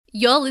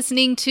You're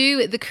listening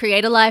to the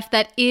Create a Life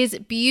That Is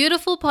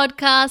Beautiful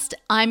podcast.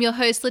 I'm your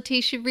host,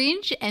 Letitia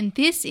Ringe, and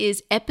this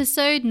is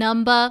episode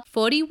number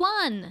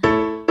 41.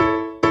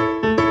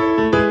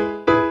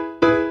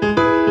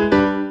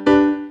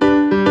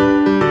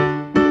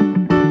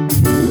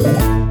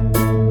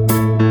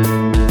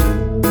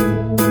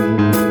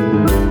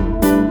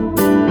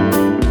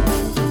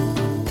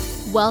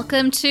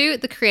 Welcome to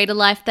the Create a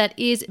Life That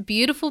Is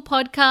Beautiful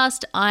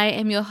podcast. I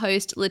am your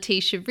host,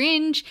 Letitia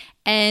Ringe,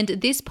 and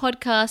this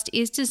podcast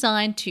is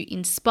designed to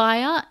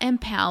inspire,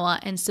 empower,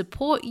 and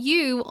support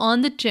you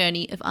on the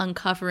journey of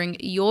uncovering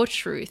your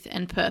truth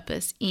and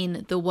purpose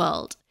in the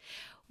world.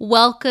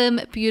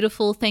 Welcome,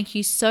 beautiful. Thank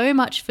you so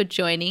much for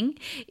joining.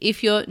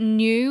 If you're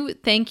new,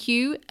 thank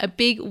you. A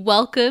big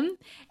welcome.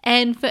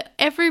 And for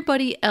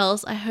everybody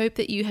else, I hope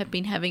that you have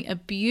been having a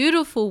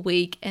beautiful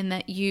week and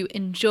that you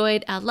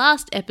enjoyed our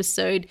last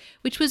episode,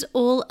 which was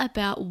all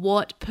about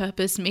what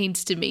purpose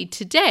means to me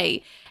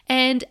today.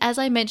 And as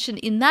I mentioned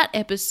in that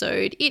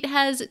episode, it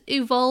has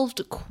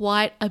evolved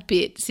quite a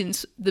bit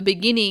since the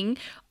beginning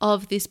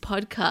of this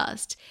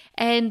podcast.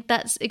 And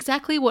that's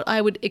exactly what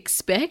I would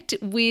expect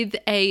with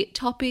a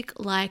topic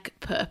like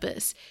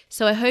purpose.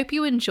 So I hope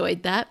you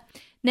enjoyed that.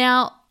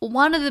 Now,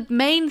 one of the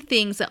main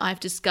things that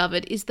I've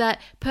discovered is that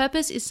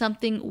purpose is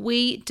something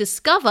we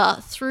discover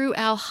through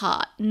our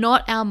heart,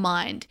 not our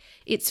mind.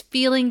 It's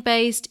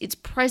feeling-based, it's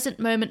present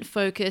moment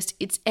focused,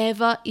 it's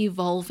ever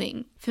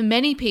evolving. For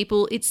many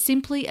people, it's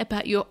simply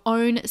about your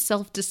own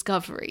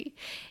self-discovery.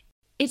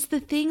 It's the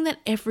thing that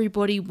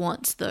everybody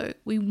wants though.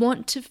 We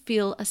want to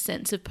feel a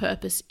sense of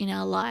purpose in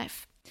our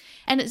life.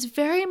 And it's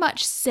very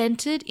much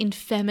centered in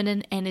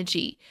feminine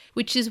energy,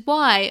 which is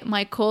why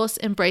my course,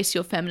 Embrace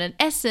Your Feminine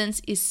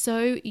Essence, is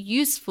so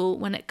useful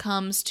when it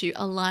comes to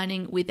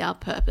aligning with our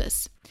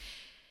purpose.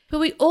 But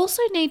we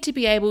also need to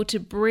be able to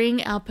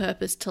bring our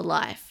purpose to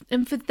life.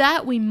 And for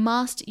that, we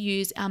must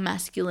use our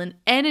masculine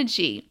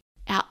energy,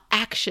 our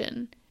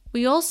action.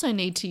 We also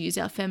need to use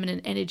our feminine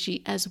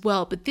energy as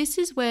well, but this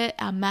is where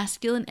our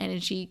masculine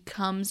energy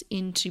comes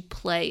into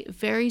play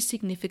very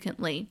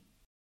significantly.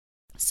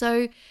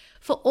 So,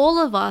 for all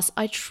of us,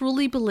 I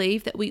truly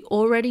believe that we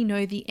already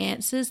know the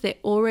answers. They're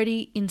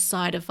already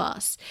inside of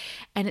us.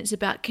 And it's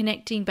about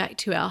connecting back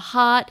to our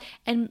heart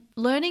and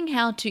learning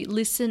how to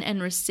listen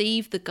and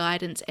receive the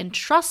guidance and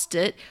trust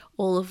it,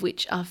 all of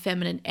which are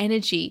feminine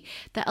energy,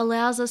 that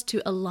allows us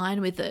to align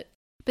with it.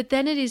 But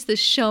then it is the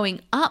showing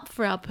up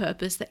for our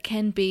purpose that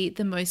can be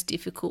the most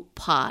difficult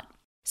part.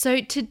 So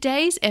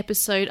today's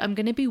episode, I'm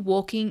going to be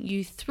walking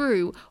you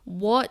through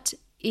what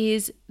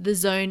is the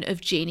zone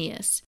of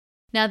genius.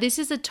 Now, this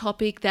is a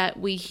topic that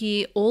we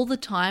hear all the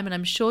time, and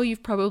I'm sure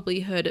you've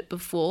probably heard it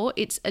before.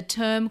 It's a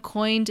term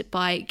coined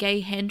by Gay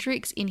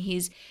Hendricks in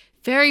his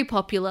very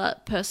popular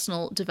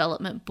personal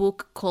development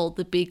book called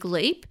The Big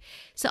Leap.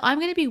 So I'm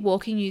going to be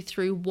walking you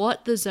through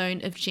what the zone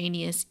of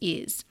genius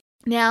is.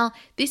 Now,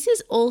 this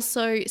is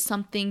also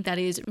something that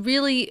is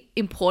really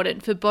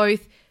important for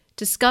both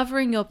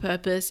discovering your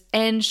purpose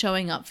and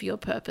showing up for your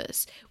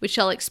purpose, which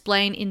I'll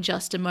explain in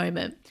just a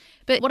moment.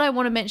 But what I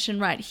want to mention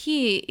right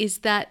here is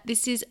that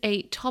this is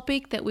a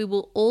topic that we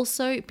will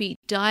also be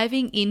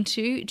diving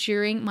into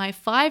during my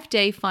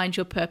 5-day Find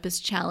Your Purpose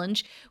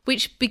Challenge,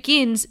 which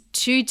begins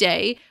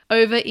today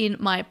over in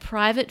my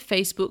private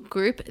Facebook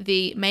group,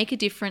 the Make a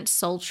Difference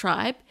Soul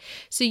Tribe.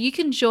 So you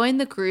can join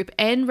the group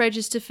and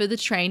register for the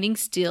training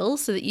still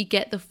so that you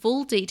get the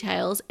full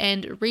details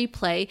and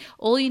replay.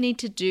 All you need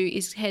to do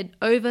is head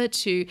over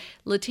to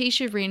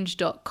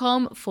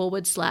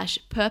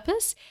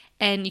letitiaringe.com/purpose.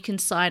 And you can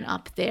sign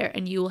up there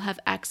and you will have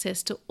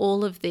access to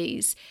all of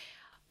these.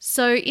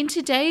 So in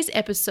today's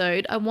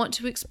episode, I want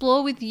to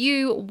explore with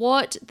you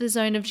what the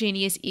zone of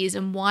genius is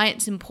and why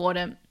it's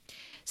important.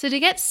 So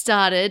to get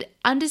started,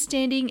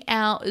 understanding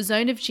our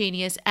zone of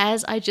genius,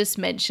 as I just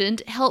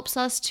mentioned, helps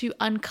us to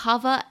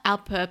uncover our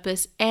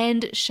purpose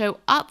and show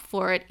up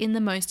for it in the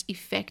most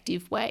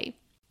effective way.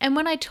 And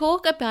when I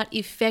talk about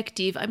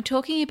effective, I'm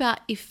talking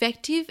about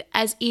effective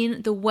as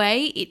in the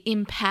way it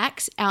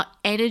impacts our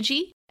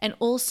energy and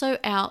also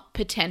our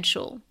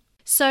potential.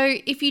 So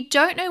if you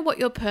don't know what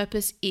your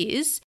purpose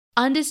is,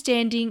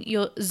 understanding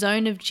your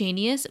zone of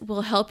genius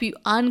will help you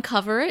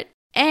uncover it.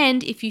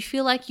 And if you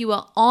feel like you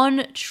are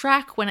on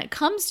track when it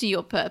comes to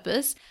your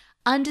purpose,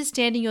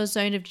 understanding your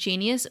zone of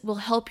genius will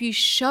help you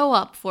show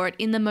up for it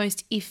in the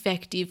most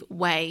effective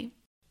way.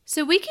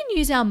 So we can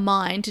use our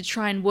mind to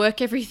try and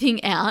work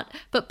everything out,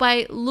 but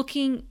by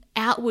looking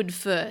outward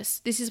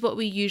first. This is what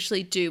we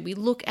usually do. We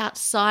look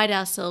outside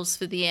ourselves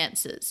for the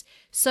answers.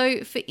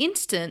 So for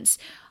instance,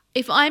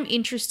 if I'm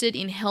interested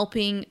in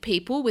helping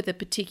people with a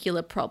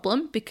particular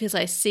problem because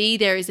I see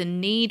there is a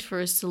need for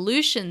a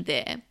solution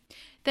there,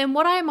 then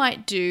what I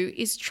might do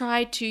is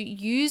try to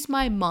use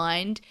my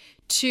mind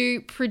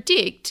to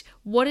predict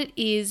what it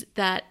is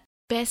that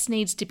best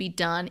needs to be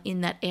done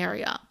in that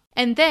area.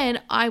 And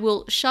then I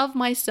will shove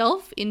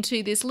myself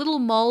into this little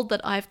mold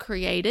that I've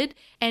created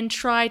and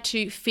try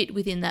to fit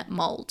within that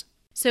mold.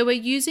 So we're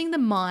using the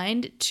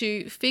mind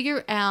to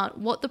figure out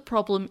what the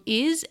problem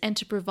is and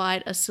to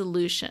provide a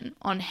solution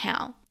on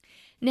how.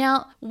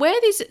 Now, where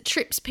this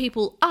trips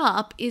people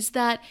up is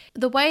that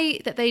the way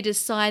that they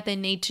decide they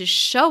need to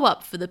show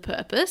up for the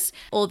purpose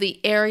or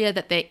the area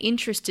that they're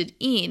interested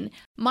in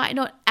might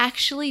not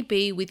actually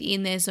be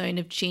within their zone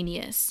of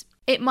genius.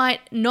 It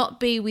might not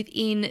be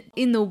within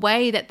the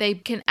way that they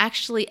can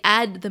actually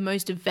add the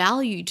most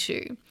value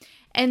to.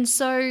 And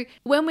so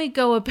when we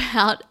go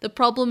about the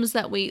problems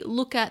that we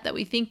look at that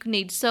we think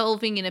need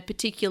solving in a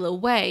particular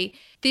way,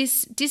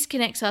 this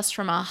disconnects us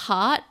from our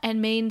heart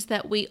and means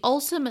that we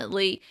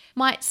ultimately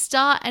might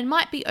start and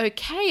might be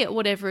okay at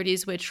whatever it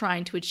is we're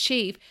trying to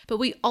achieve, but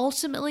we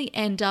ultimately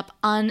end up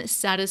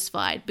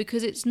unsatisfied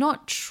because it's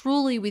not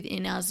truly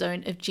within our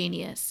zone of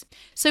genius.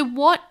 So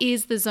what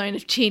is the zone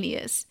of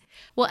genius?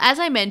 Well, as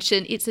I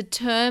mentioned, it's a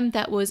term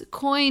that was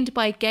coined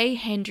by Gay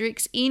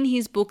Hendricks in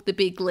his book, The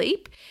Big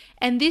Leap.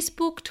 And this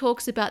book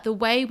talks about the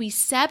way we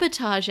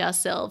sabotage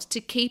ourselves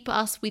to keep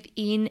us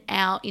within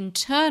our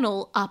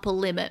internal upper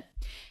limit.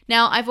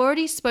 Now, I've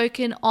already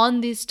spoken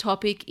on this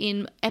topic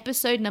in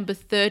episode number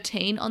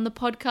 13 on the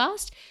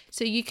podcast.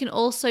 So you can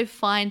also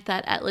find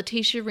that at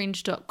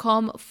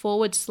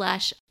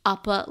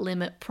letitiaringe.com/upper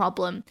limit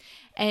problem.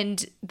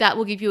 And that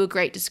will give you a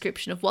great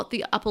description of what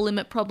the upper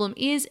limit problem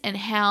is and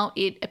how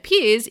it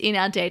appears in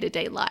our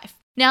day-to-day life.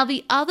 Now,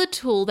 the other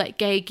tool that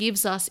Gay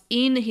gives us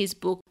in his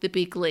book, The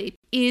Big Leap,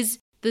 is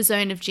the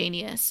zone of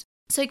genius.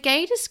 So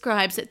Gay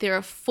describes that there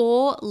are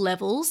 4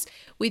 levels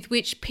with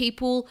which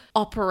people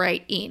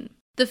operate in.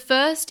 The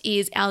first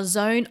is our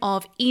zone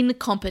of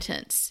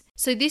incompetence.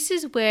 So this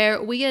is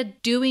where we are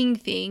doing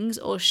things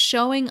or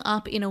showing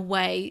up in a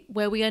way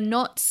where we are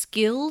not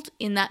skilled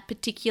in that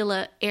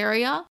particular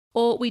area,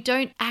 or we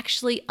don't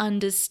actually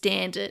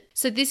understand it.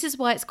 So this is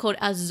why it's called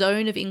our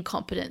zone of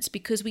incompetence,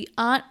 because we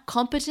aren't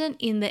competent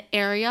in the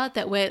area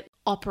that we're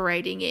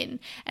operating in.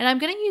 And I'm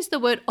going to use the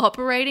word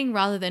operating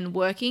rather than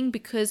working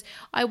because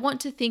I want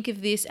to think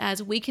of this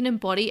as we can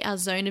embody our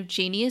zone of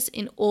genius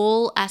in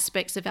all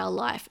aspects of our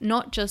life,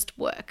 not just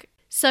work.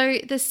 So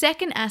the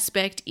second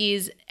aspect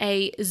is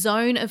a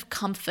zone of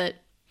comfort.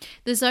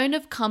 The zone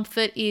of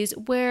comfort is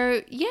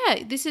where,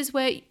 this is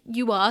where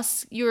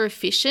you're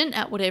efficient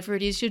at whatever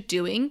it is you're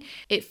doing.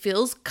 It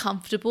feels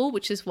comfortable,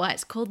 which is why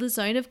it's called the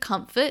zone of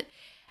comfort.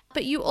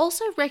 But you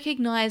also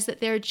recognize that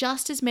there are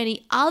just as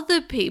many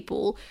other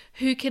people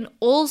who can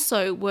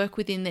also work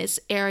within this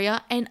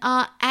area and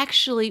are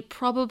actually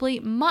probably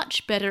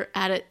much better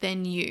at it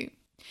than you.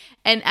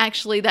 And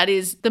actually, that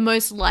is the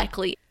most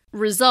likely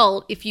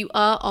result if you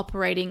are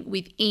operating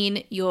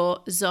within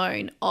your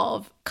zone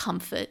of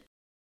comfort.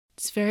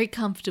 It's very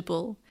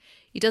comfortable.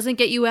 It doesn't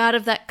get you out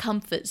of that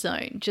comfort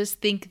zone.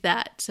 Just think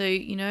that. So,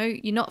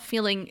 you're not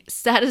feeling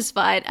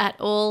satisfied at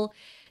all.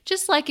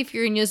 Just like if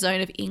you're in your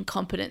zone of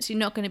incompetence, you're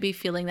not going to be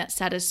feeling that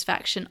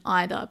satisfaction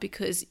either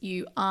because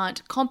you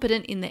aren't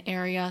competent in the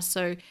area.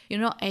 So you're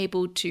not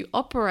able to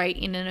operate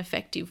in an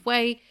effective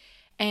way.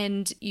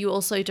 And you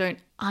also don't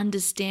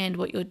understand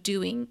what you're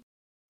doing.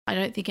 I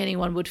don't think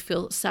anyone would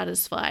feel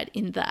satisfied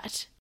in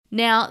that.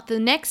 Now, the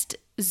next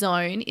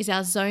zone is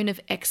our zone of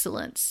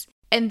excellence.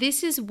 And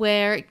this is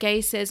where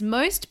Gay says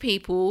most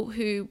people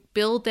who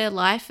build their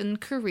life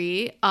and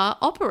career are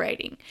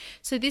operating.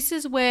 So this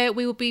is where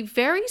we will be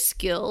very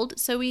skilled.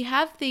 So we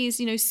have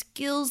these,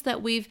 skills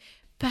that we've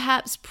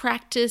perhaps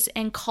practiced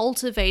and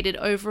cultivated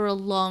over a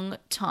long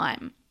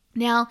time.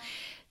 Now,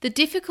 the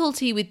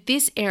difficulty with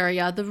this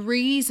area, the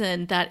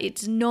reason that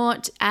it's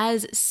not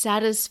as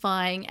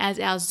satisfying as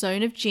our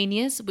zone of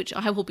genius, which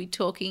I will be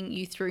talking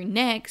you through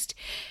next,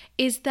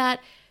 is that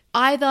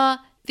either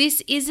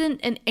this isn't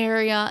an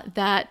area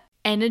that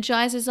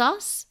energizes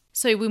us,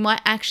 so we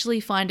might actually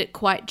find it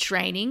quite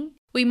draining.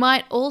 We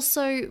might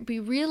also be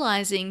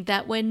realizing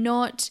that we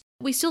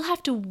still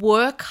have to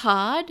work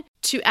hard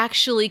to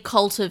actually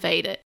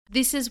cultivate it.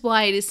 This is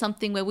why it is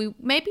something where we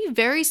may be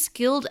very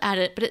skilled at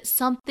it, but it's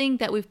something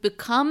that we've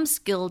become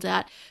skilled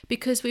at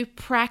because we've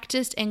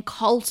practiced and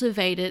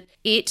cultivated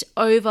it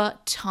over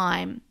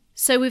time.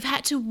 So we've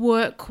had to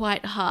work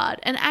quite hard.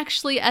 And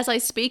actually, as I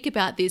speak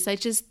about this, I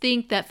just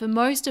think that for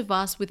most of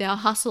us with our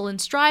hustle and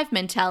strive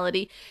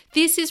mentality,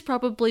 this is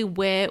probably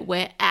where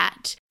we're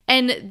at.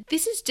 And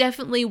this is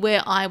definitely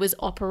where I was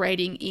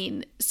operating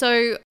in.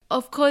 So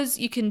of course,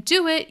 you can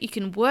do it, you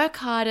can work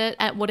harder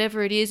at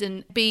whatever it is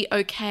and be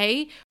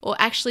okay, or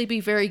actually be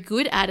very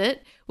good at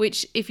it,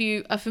 which if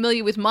you are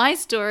familiar with my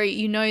story,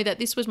 you know that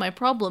this was my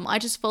problem. I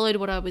just followed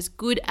what I was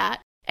good at.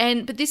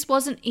 But this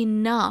wasn't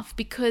enough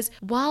because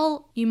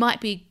while you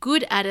might be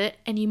good at it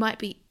and you might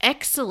be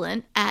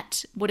excellent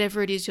at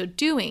whatever it is you're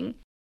doing,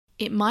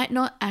 it might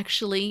not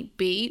actually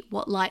be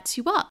what lights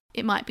you up.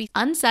 It might be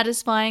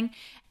unsatisfying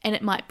and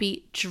it might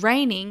be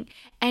draining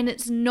and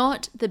it's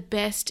not the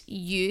best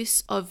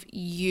use of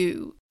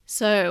you.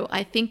 So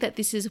I think that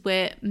this is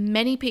where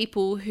many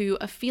people who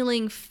are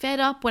feeling fed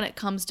up when it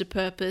comes to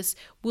purpose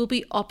will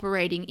be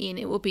operating in.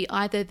 It will be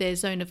either their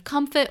zone of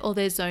comfort or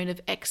their zone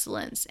of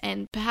excellence,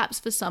 and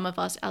perhaps for some of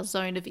us, our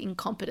zone of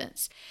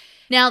incompetence.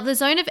 Now, the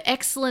zone of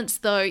excellence,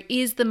 though,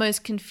 is the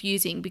most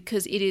confusing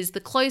because it is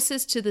the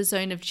closest to the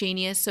zone of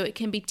genius, so it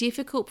can be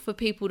difficult for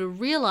people to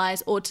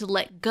realize or to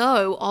let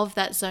go of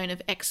that zone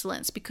of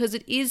excellence because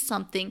it is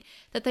something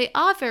that they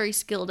are very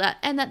skilled at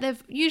and that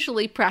they've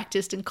usually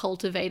practiced and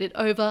cultivated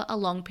over a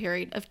long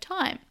period of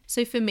time.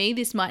 So for me,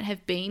 this might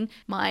have been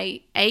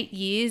my 8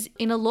 years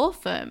in a law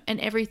firm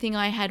and everything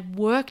I had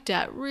worked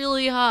at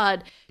really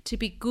hard to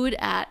be good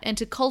at and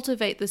to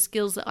cultivate the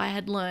skills that I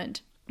had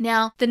learned.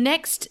 Now, the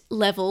next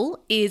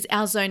level is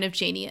our zone of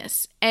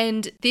genius,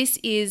 and this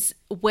is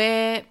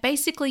where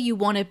basically you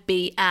want to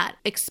be at,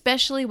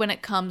 especially when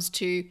it comes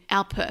to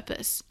our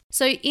purpose.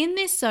 So in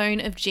this zone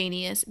of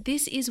genius,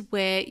 this is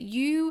where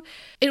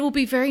it will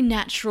be very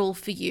natural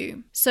for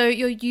you. So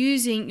you're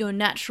using your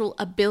natural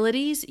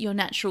abilities, your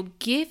natural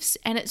gifts,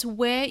 and it's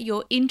where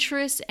your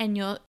interests and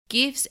your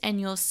gifts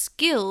and your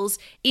skills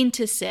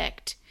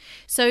intersect.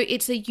 So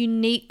it's a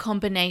unique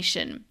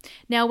combination.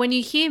 Now, when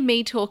you hear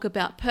me talk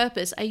about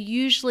purpose, I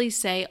usually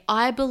say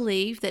I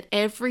believe that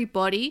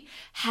everybody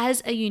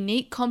has a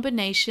unique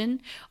combination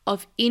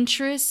of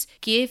interests,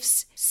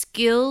 gifts,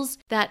 skills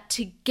that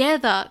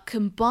together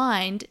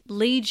combined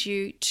lead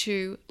you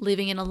to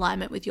living in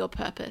alignment with your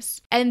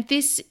purpose. And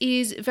this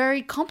is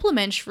very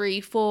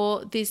complementary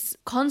for this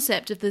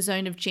concept of the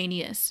zone of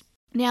genius.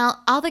 Now,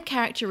 other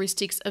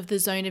characteristics of the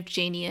zone of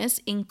genius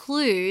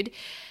include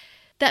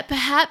that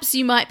perhaps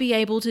you might be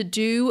able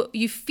to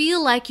you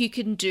feel like you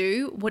can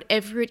do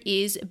whatever it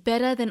is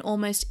better than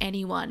almost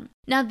anyone.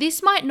 Now,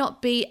 this might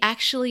not be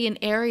actually an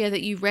area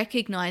that you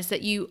recognize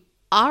that you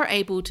are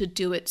able to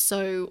do it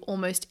so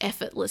almost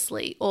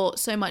effortlessly or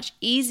so much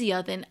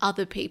easier than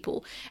other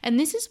people. And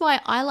this is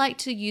why I like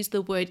to use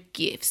the word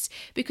gifts,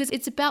 because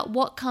it's about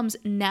what comes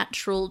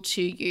natural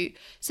to you.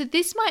 So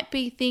this might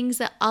be things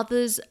that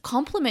others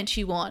compliment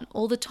you on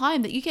all the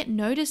time that you get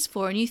noticed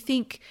for and you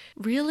think,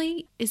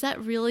 really? Is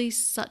that really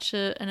such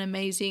an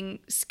amazing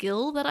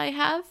skill that I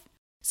have?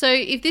 So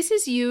if this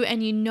is you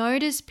and you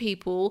notice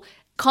people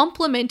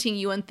complimenting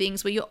you on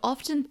things where you're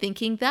often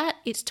thinking that,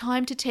 it's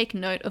time to take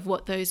note of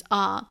what those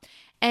are.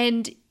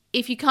 And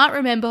if you can't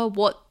remember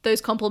what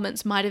those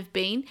compliments might have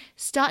been,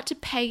 start to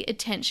pay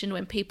attention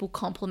when people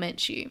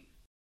compliment you.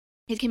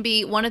 It can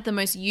be one of the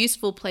most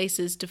useful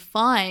places to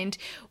find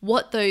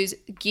what those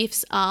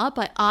gifts are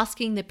by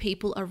asking the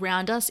people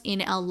around us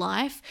in our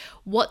life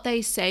what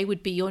they say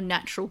would be your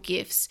natural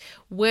gifts.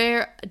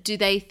 Where do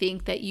they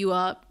think that you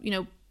are,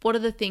 what are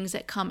the things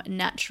that come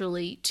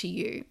naturally to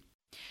you?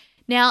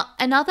 Now,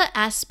 another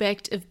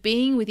aspect of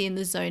being within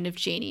the zone of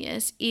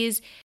genius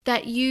is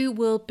that you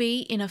will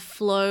be in a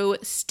flow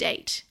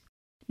state.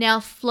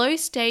 Now, flow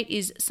state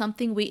is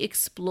something we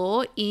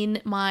explore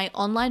in my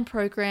online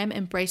program,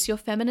 Embrace Your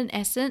Feminine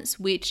Essence,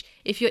 which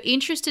if you're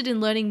interested in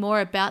learning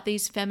more about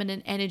these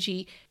feminine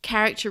energy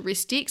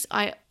characteristics,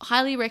 I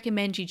highly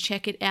recommend you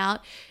check it out.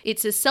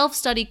 It's a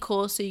self-study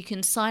course, so you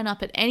can sign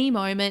up at any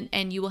moment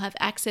and you will have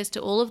access to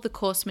all of the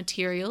course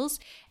materials.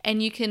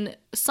 And you can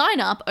sign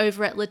up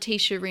over at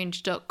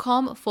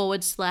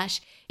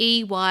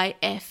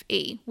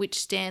letitiaringe.com/EYFE, which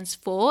stands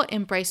for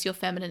Embrace Your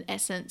Feminine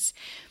Essence.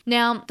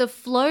 Now, the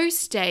flow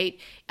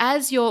state,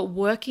 as you're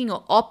working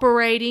or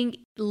operating,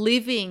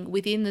 living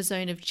within the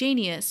zone of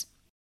genius,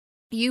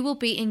 you will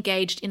be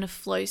engaged in a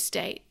flow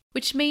state,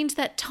 which means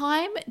that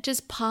time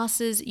just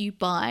passes you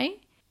by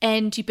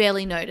and you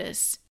barely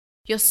notice.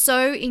 You're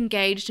so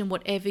engaged in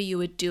whatever you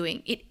are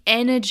doing. It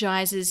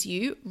energizes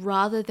you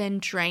rather than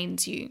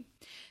drains you.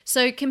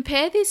 So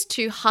compare this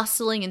to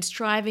hustling and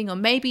striving, or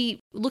maybe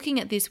looking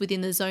at this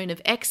within the zone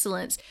of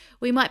excellence.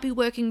 We might be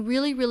working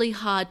really, really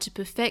hard to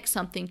perfect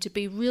something, to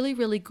be really,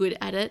 really good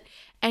at it,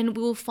 and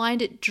we'll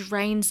find it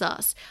drains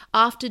us.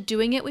 After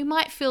doing it, we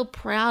might feel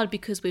proud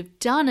because we've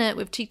done it,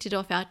 we've ticked it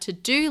off our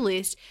to-do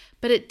list,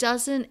 but it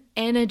doesn't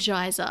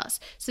energize us.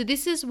 So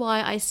this is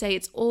why I say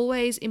it's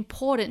always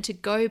important to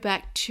go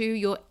back to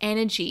your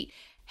energy.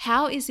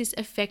 How is this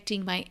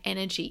affecting my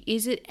energy?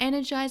 Is it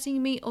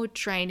energizing me or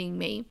draining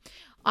me?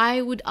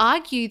 I would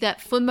argue that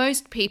for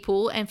most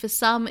people, and for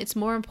some it's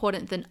more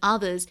important than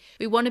others,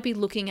 we want to be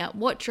looking at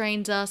what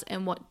drains us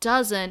and what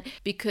doesn't,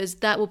 because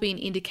that will be an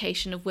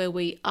indication of where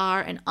we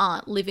are and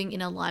aren't living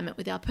in alignment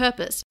with our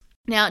purpose.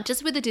 Now,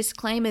 just with a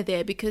disclaimer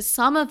there, because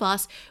some of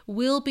us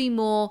will be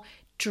more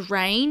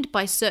drained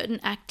by certain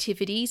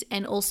activities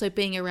and also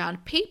being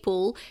around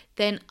people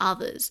than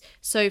others.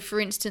 So for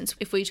instance,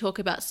 if we talk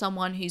about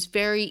someone who's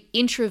very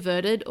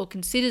introverted or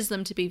considers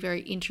them to be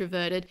very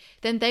introverted,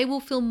 then they will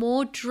feel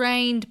more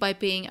drained by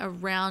being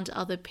around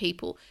other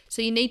people.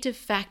 So you need to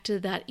factor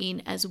that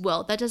in as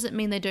well. That doesn't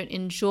mean they don't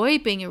enjoy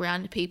being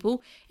around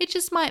people. It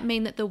just might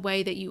mean that the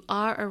way that you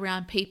are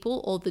around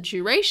people, or the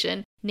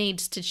duration,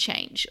 needs to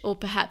change. Or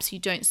perhaps you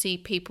don't see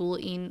people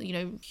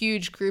in,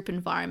 huge group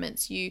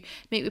environments. You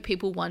meet with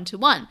people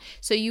one-to-one.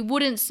 So you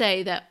wouldn't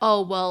say that,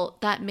 oh, well,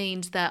 that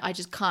means that I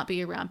just can't be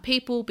be around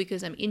people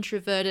because I'm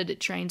introverted, it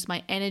drains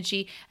my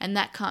energy, and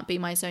that can't be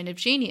my zone of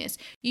genius.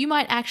 You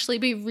might actually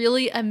be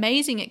really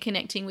amazing at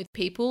connecting with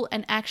people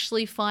and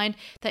actually find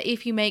that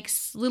if you make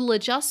little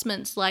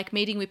adjustments like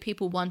meeting with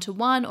people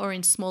one-to-one or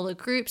in smaller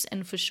groups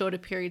and for shorter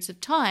periods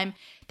of time,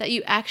 that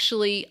you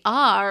actually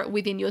are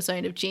within your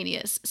zone of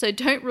genius. So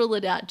don't rule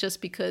it out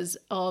just because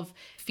of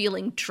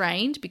feeling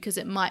drained, because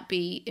it might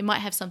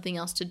have something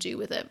else to do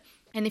with it.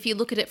 And if you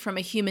look at it from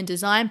a human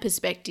design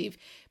perspective,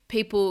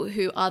 people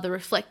who are the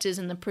reflectors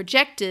and the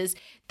projectors,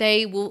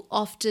 they will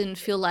often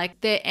feel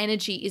like their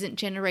energy isn't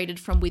generated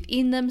from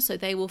within them, so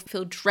they will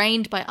feel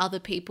drained by other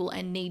people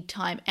and need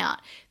time out.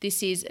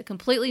 This is a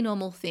completely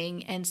normal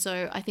thing, and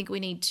so I think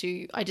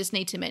I just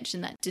need to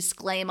mention that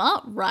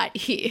disclaimer right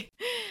here.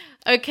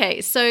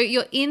 Okay, so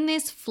you're in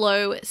this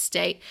flow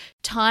state.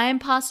 Time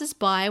passes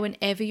by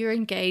whenever you're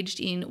engaged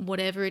in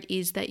whatever it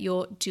is that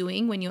you're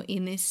doing when you're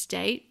in this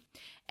state,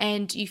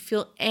 and you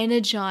feel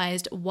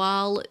energized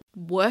while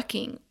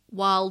working,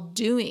 while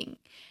doing,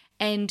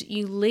 and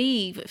you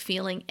leave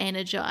feeling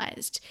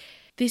energized.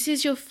 This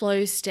is your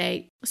flow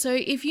state. So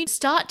if you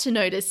start to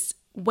notice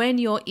when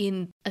you're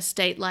in a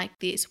state like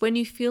this, when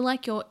you feel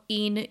like you're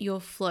in your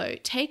flow,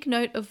 take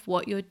note of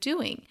what you're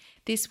doing.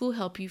 This will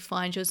help you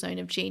find your zone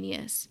of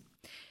genius.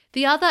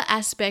 The other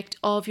aspect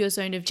of your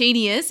zone of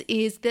genius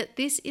is that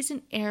this is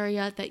an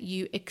area that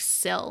you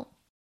excel.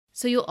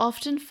 So you'll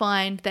often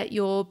find that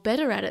you're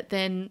better at it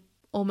than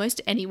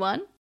almost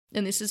anyone.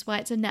 And this is why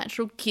it's a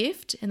natural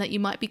gift, and that you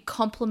might be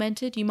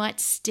complimented. You might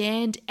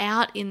stand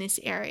out in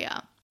this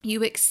area.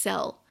 You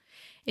excel.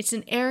 It's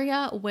an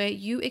area where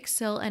you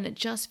excel and it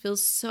just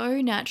feels so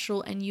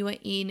natural and you are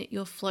in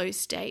your flow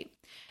state.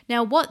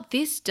 Now, what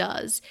this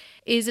does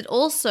is it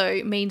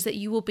also means that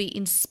you will be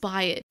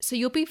inspired. So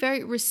you'll be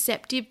very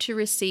receptive to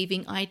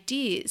receiving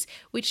ideas,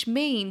 which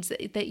means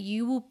that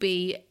you will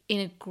be in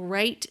a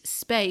great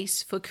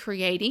space for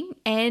creating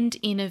and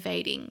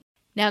innovating.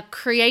 Now,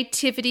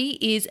 creativity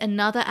is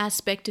another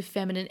aspect of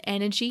feminine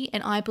energy,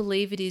 and I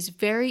believe it is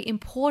very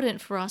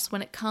important for us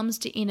when it comes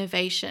to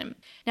innovation.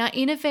 Now,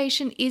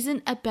 innovation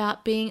isn't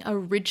about being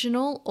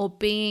original or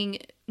being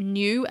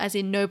new, as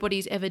in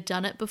nobody's ever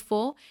done it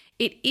before.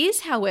 It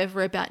is,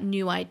 however, about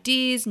new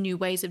ideas, new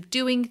ways of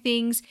doing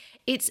things.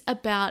 It's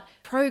about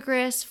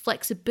progress,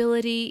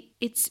 flexibility.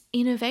 It's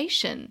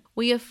innovation.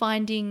 We are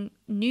finding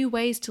new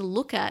ways to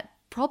look at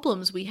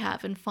problems we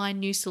have and find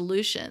new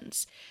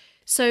solutions.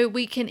 So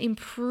we can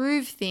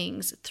improve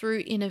things through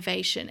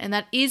innovation, and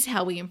that is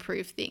how we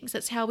improve things.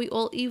 That's how we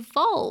all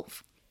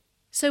evolve.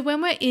 So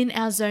when we're in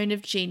our zone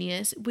of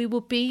genius, we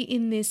will be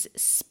in this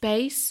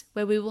space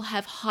where we will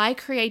have high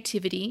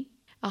creativity,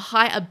 a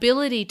high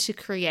ability to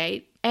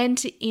create and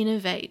to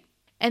innovate.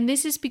 And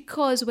this is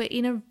because we're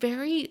in a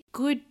very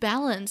good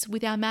balance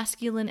with our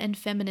masculine and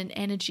feminine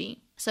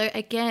energy. So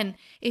again,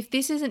 if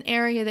this is an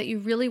area that you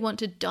really want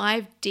to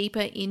dive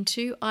deeper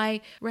into,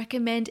 I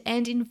recommend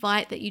and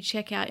invite that you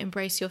check out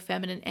Embrace Your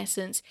Feminine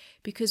Essence,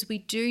 because we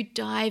do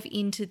dive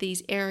into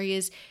these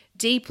areas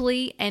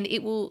deeply and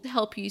it will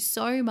help you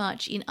so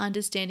much in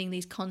understanding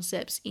these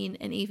concepts in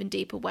an even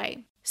deeper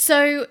way.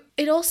 So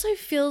it also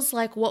feels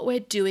like what we're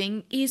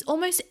doing is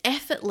almost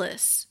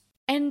effortless.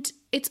 And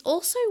it's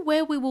also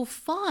where we will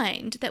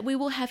find that we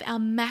will have our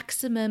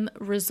maximum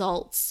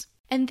results.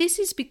 And this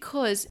is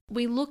because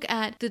we look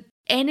at the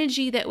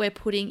energy that we're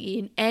putting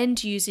in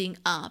and using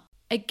up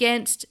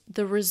against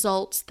the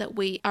results that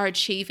we are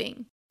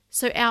achieving.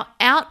 So our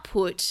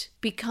output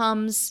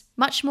becomes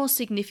much more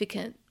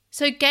significant.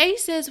 So Gay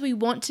says we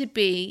want to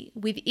be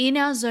within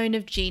our zone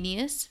of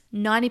genius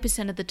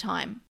 90% of the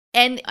time.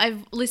 And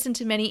I've listened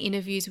to many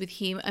interviews with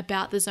him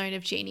about the zone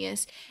of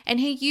genius, and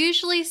he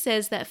usually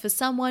says that for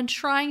someone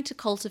trying to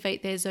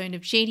cultivate their zone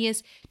of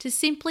genius, to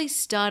simply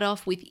start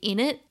off within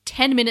it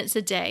 10 minutes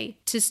a day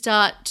to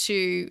start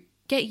to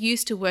get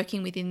used to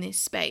working within this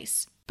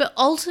space. But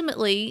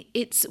ultimately,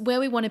 it's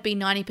where we want to be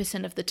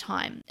 90% of the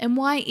time. And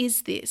why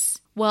is this?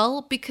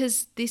 Well,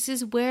 because this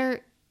is where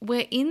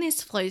we're in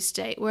this flow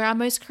state. We're our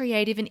most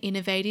creative and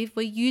innovative.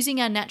 We're using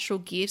our natural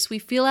gifts. We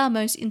feel our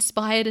most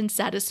inspired and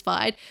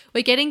satisfied.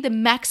 We're getting the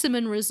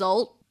maximum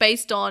result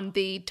based on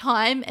the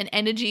time and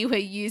energy we're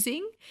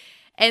using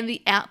and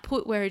the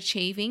output we're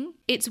achieving.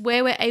 It's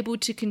where we're able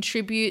to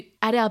contribute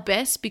at our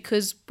best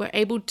because we're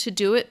able to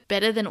do it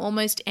better than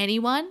almost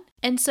anyone.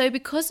 And so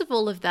because of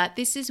all of that,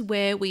 this is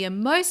where we are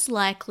most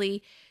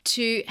likely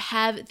to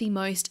have the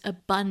most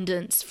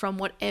abundance from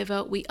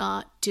whatever we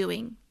are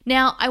doing.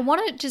 Now, I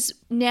want to just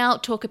now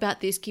talk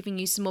about this, giving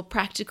you some more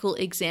practical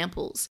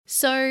examples.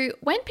 So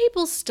when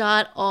people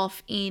start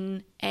off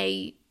in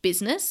a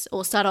business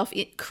or start off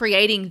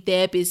creating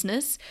their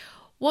business,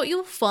 what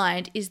you'll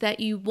find is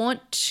that you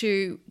want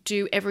to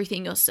do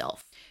everything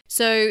yourself.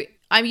 So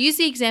I use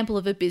the example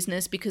of a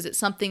business because it's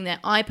something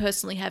that I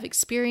personally have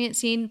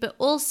experience in, but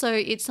also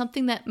it's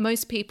something that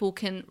most people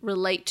can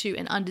relate to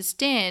and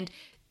understand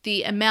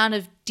the amount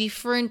of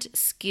different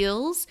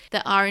skills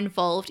that are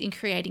involved in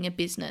creating a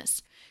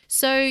business.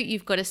 So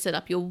you've got to set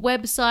up your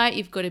website,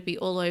 you've got to be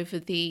all over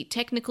the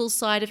technical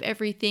side of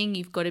everything,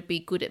 you've got to be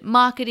good at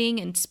marketing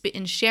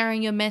and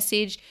sharing your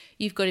message,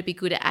 you've got to be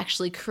good at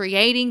actually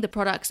creating the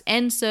products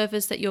and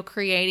service that you're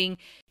creating,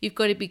 you've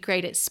got to be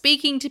great at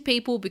speaking to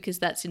people because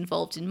that's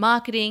involved in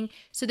marketing.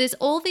 So there's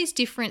all these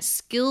different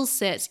skill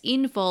sets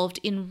involved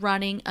in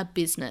running a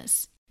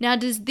business. Now,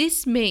 does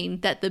this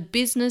mean that the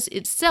business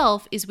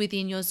itself is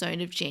within your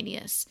zone of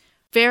genius?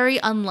 Very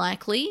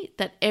unlikely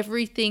that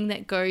everything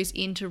that goes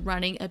into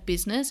running a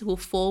business will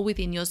fall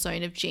within your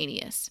zone of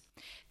genius.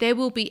 There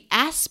will be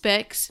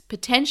aspects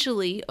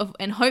potentially of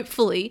and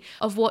hopefully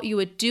of what you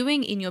are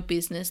doing in your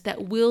business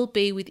that will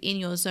be within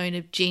your zone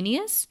of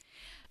genius,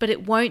 but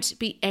it won't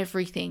be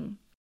everything.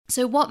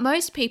 So what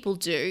most people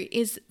do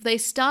is they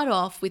start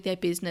off with their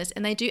business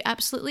and they do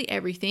absolutely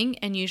everything,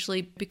 and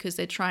usually because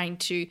they're trying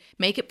to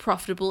make it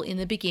profitable in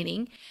the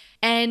beginning,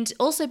 and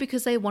also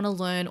because they want to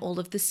learn all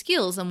of the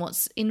skills and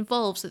what's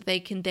involved so that they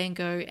can then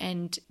go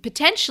and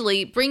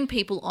potentially bring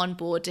people on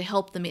board to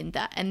help them in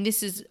that. And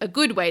this is a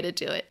good way to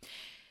do it.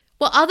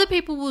 What other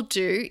people will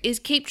do is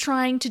keep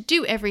trying to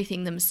do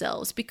everything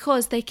themselves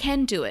because they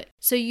can do it.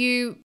 So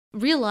you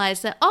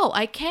realize that,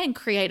 I can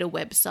create a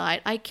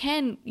website, I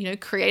can,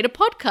 create a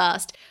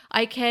podcast,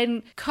 I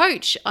can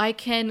coach, I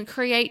can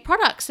create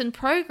products and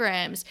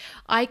programs,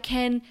 I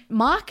can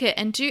market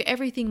and do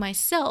everything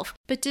myself.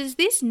 But does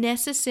this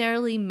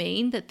necessarily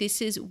mean that this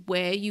is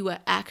where you are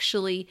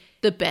actually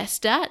the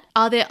best at?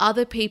 Are there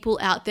other people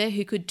out there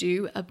who could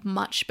do a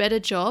much better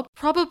job?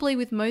 Probably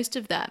with most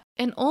of that.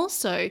 And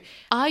also,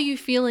 are you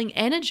feeling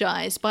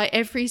energized by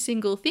every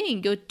single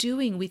thing you're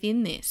doing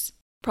within this?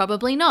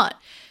 Probably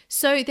not.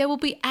 So there will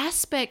be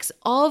aspects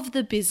of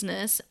the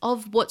business,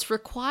 of what's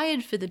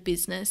required for the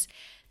business,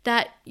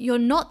 that you're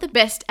not the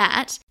best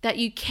at, that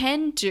you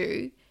can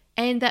do,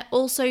 and that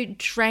also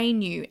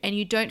drain you and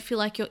you don't feel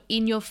like you're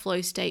in your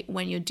flow state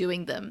when you're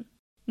doing them.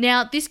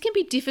 Now, this can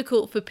be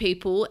difficult for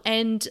people,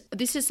 and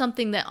this is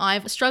something that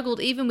I've struggled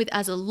even with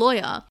as a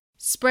lawyer,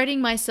 spreading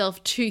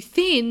myself too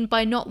thin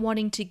by not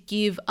wanting to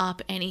give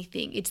up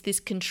anything. It's this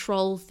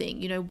control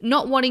thing,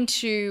 not wanting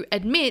to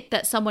admit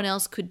that someone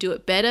else could do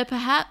it better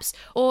perhaps,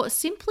 or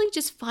simply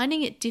just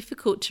finding it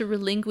difficult to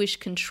relinquish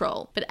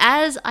control. But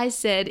as I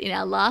said in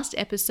our last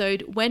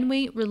episode, when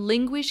we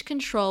relinquish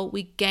control,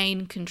 we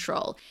gain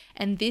control.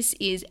 And this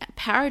is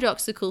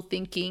paradoxical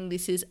thinking.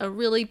 This is a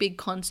really big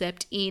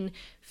concept in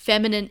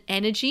feminine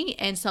energy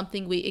and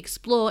something we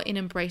explore in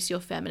Embrace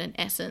Your Feminine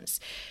Essence.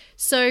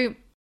 So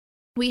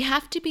we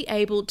have to be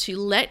able to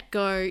let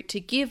go, to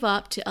give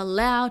up, to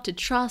allow, to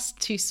trust,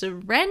 to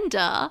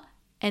surrender,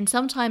 and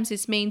sometimes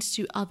this means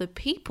to other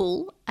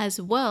people as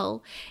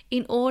well,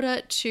 in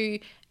order to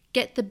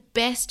get the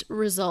best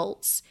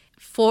results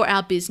for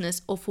our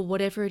business or for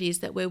whatever it is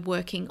that we're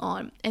working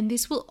on. And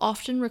this will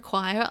often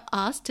require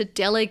us to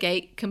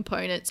delegate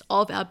components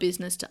of our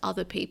business to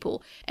other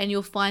people. And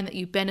you'll find that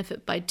you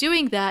benefit by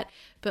doing that,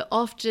 but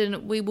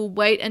often we will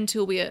wait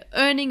until we are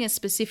earning a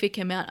specific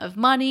amount of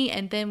money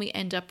and then we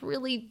end up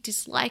really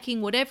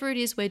disliking whatever it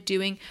is we're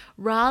doing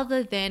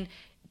rather than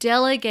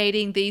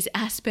delegating these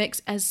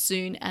aspects as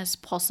soon as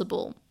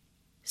possible.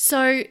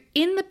 So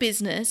in the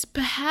business,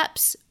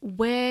 perhaps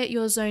where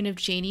your zone of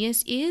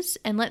genius is,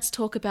 and let's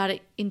talk about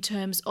it in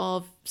terms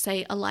of,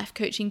 say, a life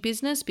coaching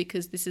business,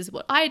 because this is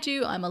what I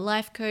do. I'm a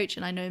life coach,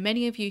 and I know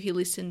many of you who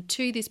listen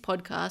to this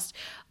podcast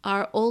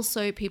are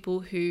also people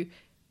who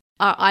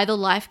are either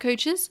life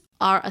coaches,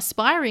 are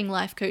aspiring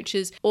life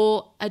coaches,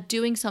 or are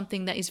doing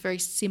something that is very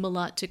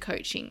similar to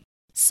coaching.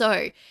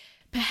 So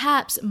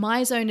perhaps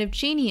my zone of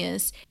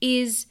genius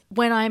is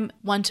when I'm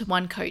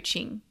one-to-one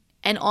coaching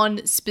and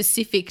on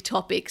specific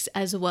topics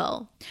as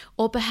well.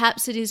 Or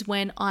perhaps it is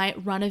when I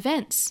run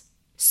events.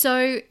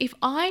 So if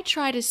I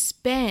try to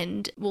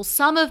spend,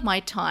 some of my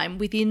time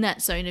within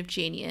that zone of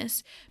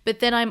genius, but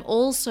then I'm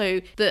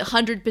also the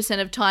 100%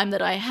 of time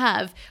that I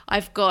have,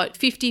 I've got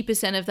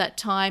 50% of that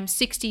time,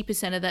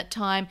 60% of that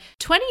time,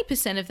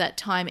 20% of that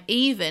time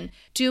even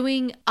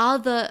doing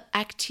other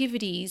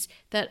activities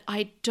that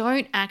I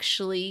don't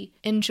actually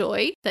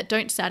enjoy, that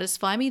don't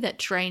satisfy me, that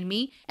drain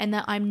me, and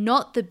that I'm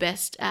not the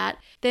best at,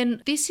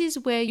 then this is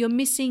where you're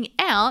missing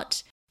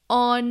out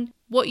on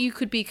what you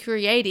could be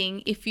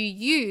creating if you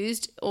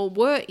used or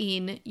were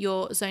in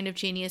your zone of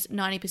genius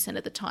 90%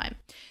 of the time.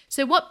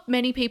 So what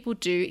many people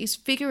do is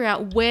figure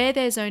out where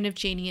their zone of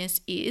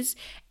genius is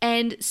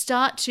and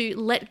start to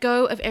let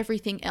go of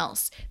everything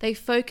else. They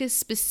focus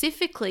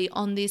specifically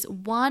on this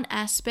one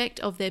aspect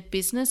of their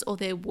business or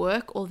their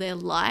work or their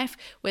life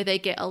where they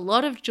get a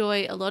lot of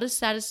joy, a lot of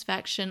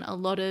satisfaction, a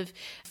lot of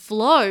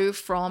flow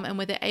from, and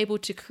where they're able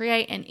to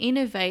create and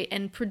innovate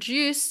and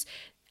produce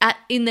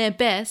in their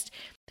best.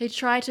 They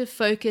try to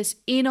focus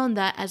in on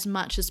that as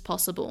much as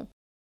possible.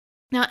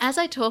 Now, as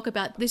I talk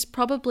about this,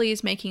 probably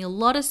is making a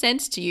lot of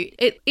sense to you.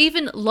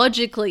 Even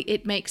logically,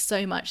 it makes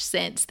so much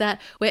sense that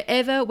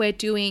wherever we're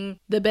doing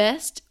the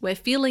best, we're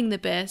feeling the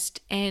best,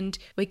 and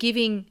we're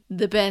giving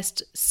the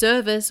best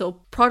service or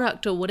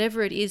product or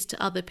whatever it is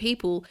to other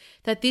people,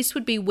 that this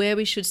would be where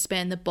we should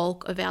spend the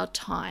bulk of our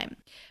time.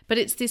 But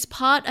it's this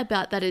part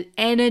about that it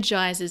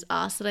energizes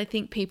us that I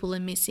think people are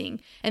missing.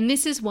 And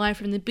this is why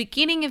from the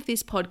beginning of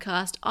this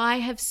podcast, I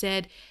have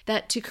said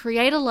that to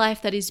create a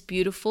life that is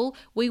beautiful,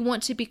 we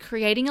want to be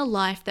creating a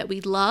life that we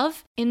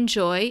love,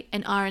 enjoy,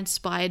 and are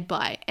inspired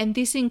by. And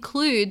this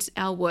includes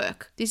our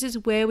work. This is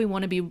where we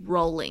want to be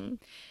rolling.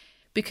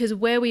 Because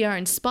where we are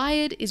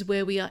inspired is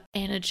where we are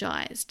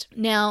energized.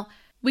 Now,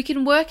 we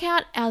can work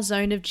out our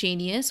zone of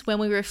genius when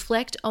we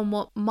reflect on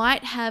what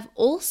might have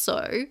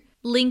also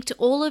linked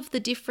all of the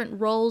different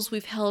roles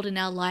we've held in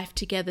our life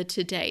together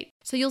to date.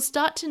 So you'll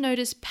start to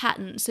notice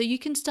patterns. So you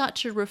can start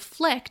to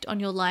reflect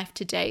on your life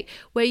to date,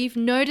 where you've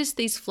noticed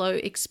these flow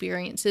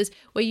experiences,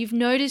 where you've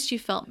noticed you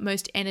felt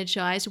most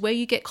energized, where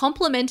you get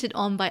complimented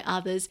on by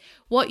others,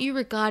 what you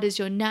regard as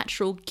your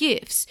natural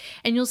gifts,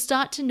 and you'll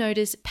start to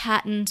notice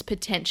patterns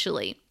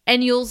potentially.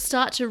 And you'll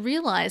start to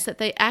realize that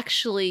they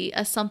actually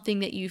are something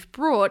that you've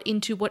brought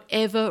into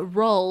whatever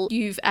role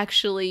you've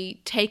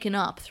actually taken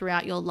up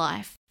throughout your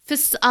life. For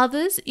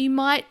others, you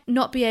might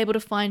not be able to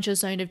find your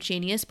zone of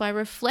genius by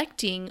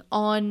reflecting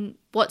on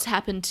what's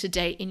happened to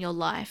date in your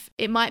life.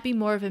 It might be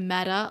more of a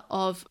matter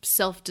of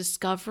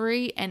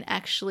self-discovery and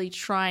actually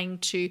trying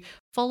to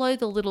follow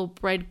the little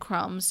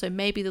breadcrumbs, so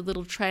maybe the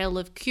little trail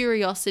of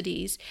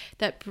curiosities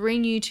that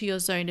bring you to your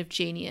zone of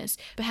genius.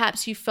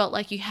 Perhaps you felt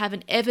like you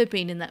haven't ever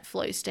been in that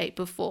flow state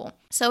before.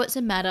 So it's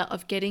a matter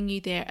of getting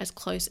you there as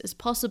close as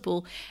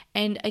possible.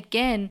 And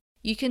again,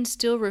 you can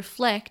still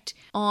reflect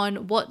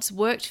on what's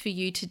worked for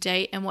you to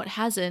date and what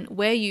hasn't,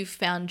 where you've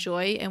found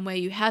joy and where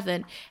you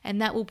haven't, and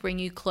that will bring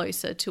you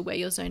closer to where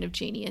your zone of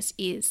genius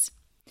is.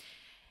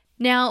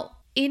 Now,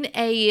 in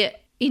an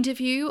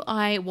interview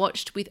I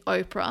watched with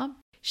Oprah,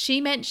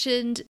 she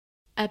mentioned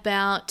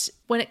about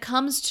when it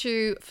comes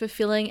to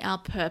fulfilling our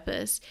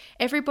purpose,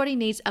 everybody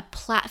needs a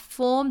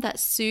platform that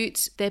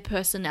suits their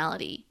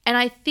personality. And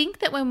I think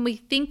that when we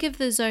think of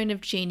the zone of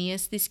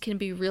genius, this can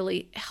be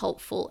really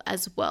helpful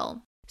as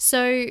well.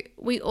 So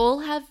we all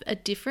have a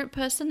different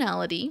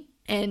personality,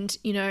 and,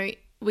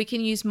 we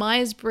can use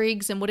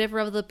Myers-Briggs and whatever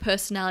other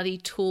personality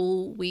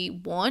tool we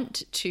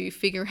want to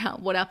figure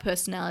out what our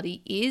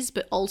personality is,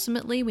 but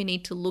ultimately we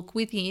need to look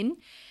within,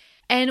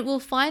 and we'll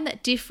find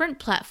that different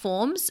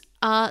platforms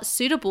are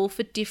suitable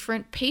for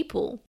different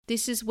people.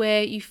 This is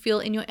where you feel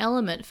in your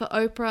element. For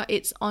Oprah,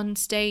 it's on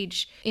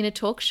stage in a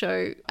talk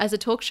show as a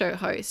talk show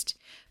host.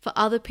 For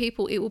other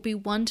people, it will be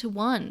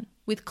one-to-one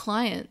with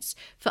clients.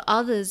 For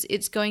others,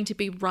 it's going to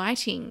be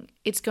writing.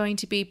 It's going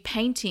to be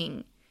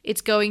painting.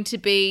 It's going to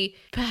be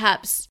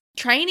perhaps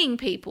training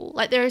people.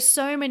 Like, there are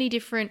so many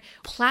different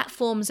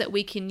platforms that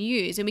we can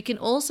use. And we can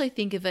also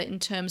think of it in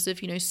terms of,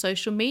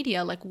 social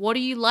media. Like, what do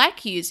you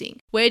like using?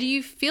 Where do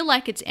you feel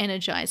like it's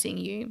energizing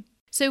you?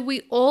 So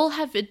we all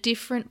have a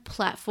different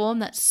platform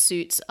that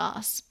suits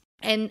us.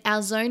 And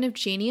our zone of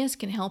genius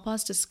can help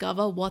us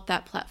discover what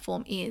that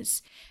platform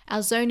is.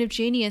 Our zone of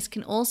genius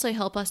can also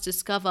help us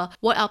discover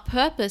what our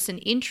purpose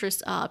and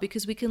interests are,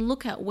 because we can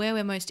look at where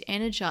we're most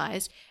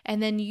energized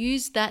and then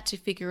use that to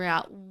figure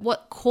out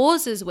what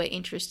causes we're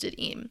interested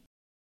in.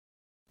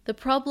 The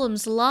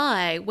problems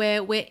lie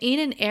where we're in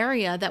an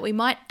area that we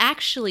might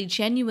actually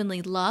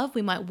genuinely love.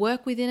 We might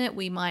work within it.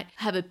 We might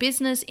have a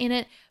business in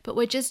it, but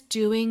we're just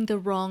doing the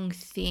wrong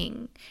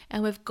thing.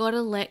 And we've got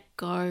to let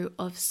go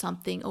of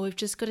something, or we've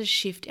just got to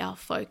shift our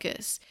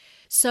focus.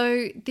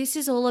 So this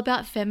is all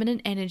about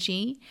feminine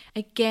energy.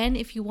 Again,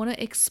 if you want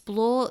to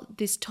explore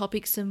this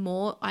topic some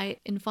more, I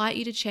invite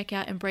you to check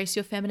out Embrace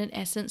Your Feminine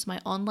Essence, my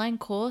online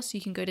course.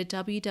 You can go to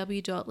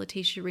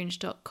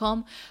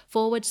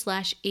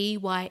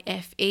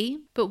www.letitiaringe.com/EYFE.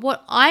 But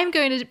what I'm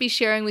going to be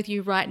sharing with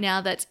you right now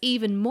that's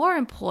even more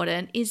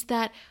important is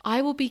that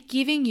I will be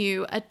giving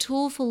you a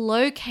tool for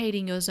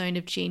locating your zone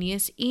of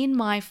genius in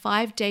my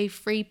 5-day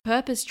free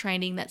purpose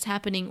training that's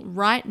happening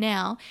right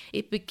now.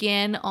 It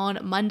began on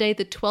Monday,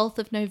 the 12th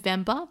of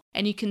November,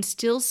 and you can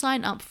still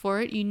sign up for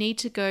it. You need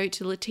to go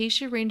to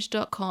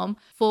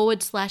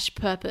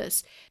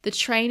letitiaringe.com/purpose. The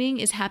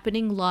training is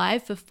happening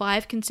live for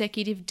 5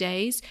 consecutive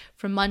days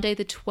from Monday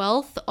the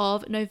 12th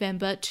of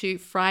November to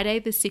Friday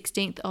the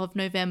 16th of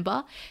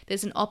November.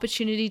 There's an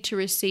opportunity to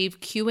receive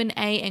Q&A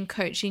and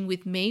coaching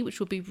with me, which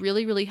will be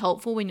really, really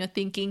helpful when you're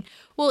thinking,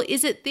 well,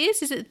 is it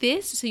this? Is it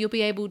this? So you'll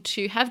be able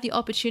to have the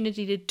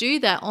opportunity to do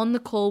that on the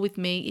call with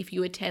me if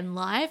you attend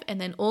live,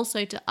 and then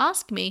also to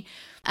ask me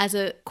as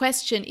a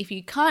question if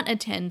you can't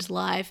attend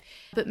live,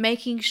 but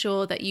making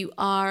sure that you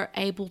are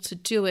able to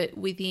do it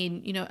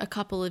within, a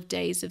couple of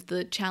days of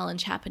the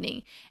challenge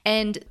happening.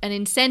 And an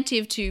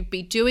incentive to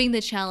be doing the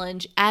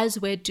challenge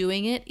as we're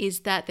doing it is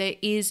that there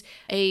is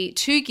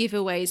 2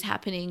 giveaways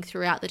happening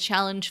throughout the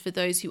challenge for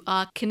those who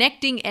are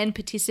connecting and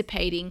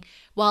participating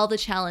while the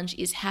challenge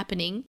is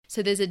happening.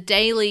 So there's a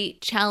daily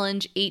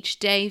challenge each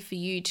day for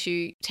you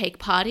to take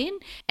part in,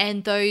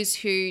 and those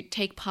who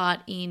take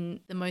part in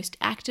the most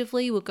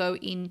actively will go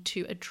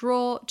into a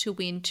draw to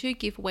win training to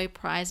give away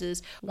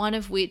prizes, one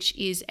of which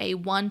is a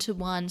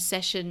one-to-one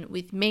session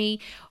with me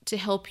to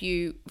help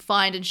you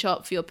find and show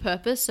up for your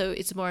purpose. So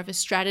it's more of a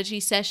strategy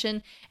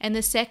session. And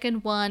the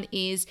second one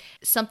is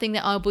something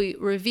that I'll be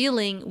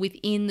revealing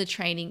within the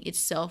training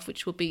itself,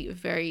 which will be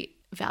very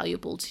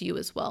valuable to you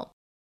as well.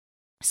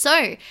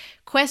 So,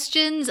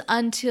 questions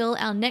until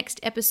our next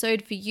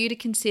episode for you to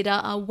consider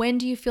are: when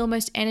do you feel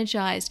most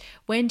energized?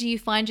 When do you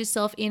find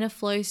yourself in a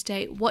flow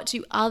state? What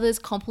do others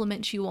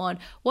compliment you on?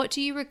 What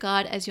do you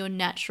regard as your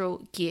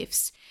natural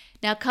gifts?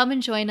 Now come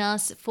and join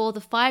us for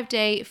the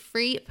 5-day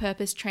free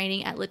purpose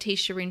training at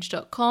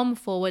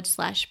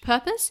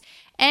letitiaringe.com/purpose.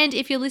 And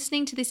if you're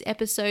listening to this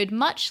episode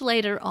much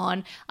later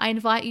on, I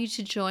invite you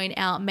to join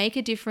our Make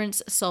a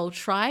Difference Soul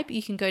Tribe.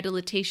 You can go to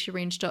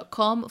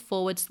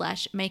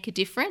letitiaringe.com/make a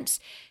difference.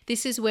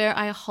 This is where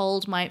I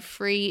hold my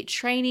free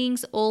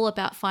trainings all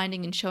about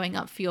finding and showing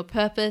up for your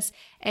purpose.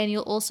 And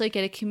you'll also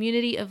get a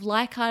community of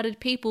like-hearted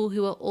people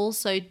who are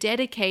also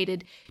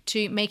dedicated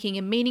to making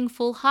a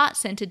meaningful,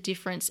 heart-centered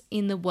difference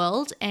in the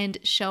world and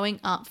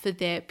showing up for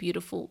their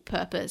beautiful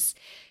purpose.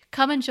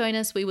 Come and join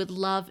us. We would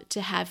love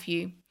to have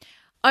you.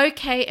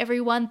 Okay,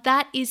 everyone,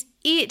 that is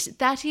it.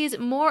 That is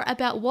more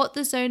about what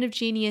the Zone of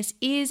Genius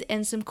is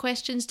and some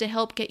questions to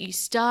help get you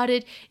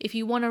started. If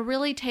you want to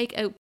really take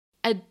a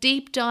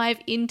deep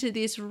dive into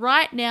this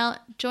right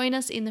now, join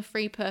us in the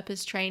free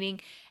purpose training,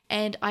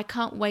 and I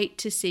can't wait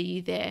to see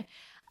you there.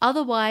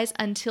 Otherwise,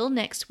 until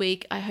next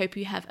week, I hope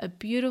you have a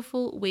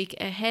beautiful week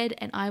ahead,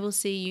 and I will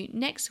see you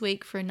next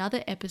week for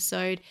another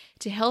episode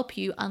to help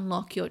you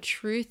unlock your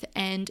truth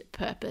and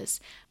purpose.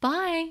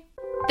 Bye.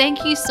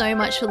 Thank you so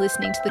much for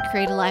listening to the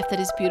Create a Life That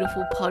Is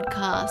Beautiful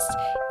podcast.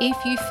 If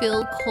you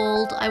feel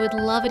called, I would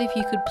love it if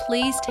you could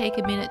please take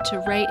a minute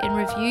to rate and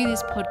review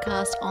this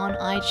podcast on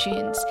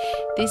iTunes.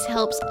 This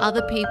helps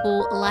other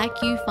people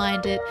like you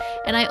find it,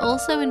 and I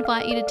also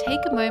invite you to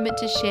take a moment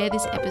to share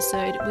this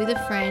episode with a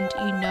friend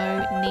you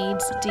know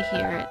needs to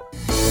hear it.